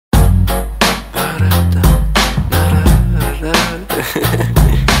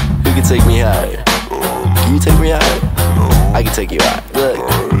Who can take me higher? Can you take me higher? I can take you higher. Look,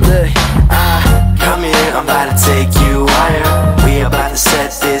 come here, I'm about to take you higher. We about to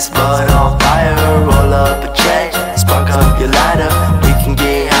set this butt on fire. Roll up a J, spark up your lighter. We can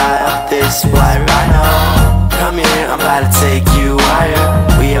get high off this white Rhino. Come here, I'm about to take you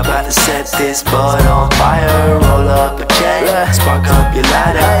higher. We about to set this butt on fire. Roll up a J, spark up your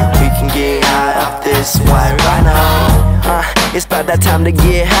lighter. We can get high off this white Rhino. It's about that time to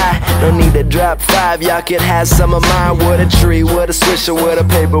get high. No need to drop 5, y'all could have some of mine. With a tree, with a swisher, with a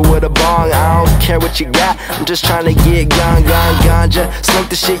paper, with a bong. I don't care what you got, I'm just trying to get ganja. Smoke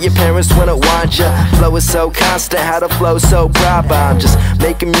the shit your parents wouldn't want ya. Flow is so constant, how the flow so proper. I'm just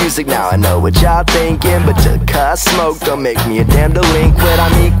making music now, I know what y'all thinking. But just cause smoke don't make me a damn delinquent.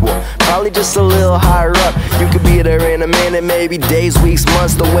 I'm equal, probably just a little higher up. You could be there in a minute, maybe days, weeks,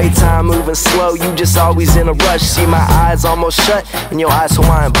 months. The way time moving slow, you just always in a rush. See my eyes almost shut, and your eyes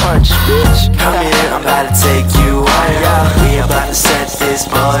Hawaiian punch, bitch. Come here, I'm about to take you higher. We about to set this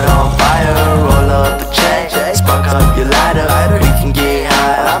butt on fire. Roll up a J, spark up your lighter. We can get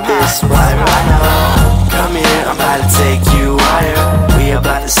high off this white Rhino. Come here, I'm about to take you higher. We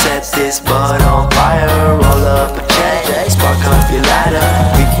about to set this butt on fire. Roll up a J, spark up your lighter.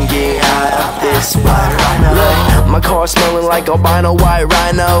 We can get high off this white Rhino. Look, my car smelling like albino white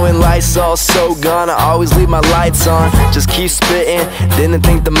Rhino, and lights all so gone. I always leave my lights on. Just keep spitting, didn't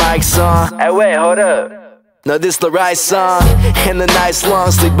think the mic's on. Hey, wait, hold up. No, this the right song, and the night's long.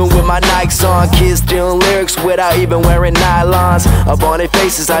 Sleeping with my Nikes on. Kids stealing lyrics without even wearing nylons. Up on their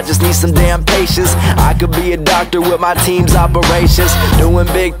faces, I just need some damn patience. I could be a doctor with my team's operations, doing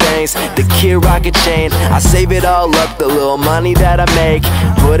big things, the kid rocket chain. I save it all up, the little money that I make,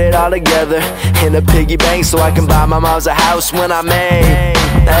 put it all together in a piggy bank so I can buy my mom's a house when I'm made.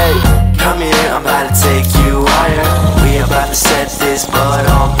 Hey, come here, I'm about to take you higher. We about to set this butt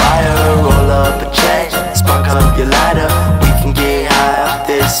on fire. Roll up a J, spark up your lighter. We can get high off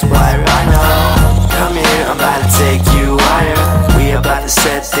this white Rhino. Come here, I'm about to take you higher. We about to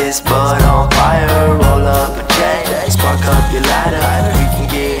set this butt on fire. Roll up a J, spark up your lighter. We can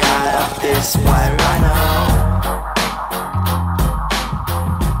get high off this white Rhino.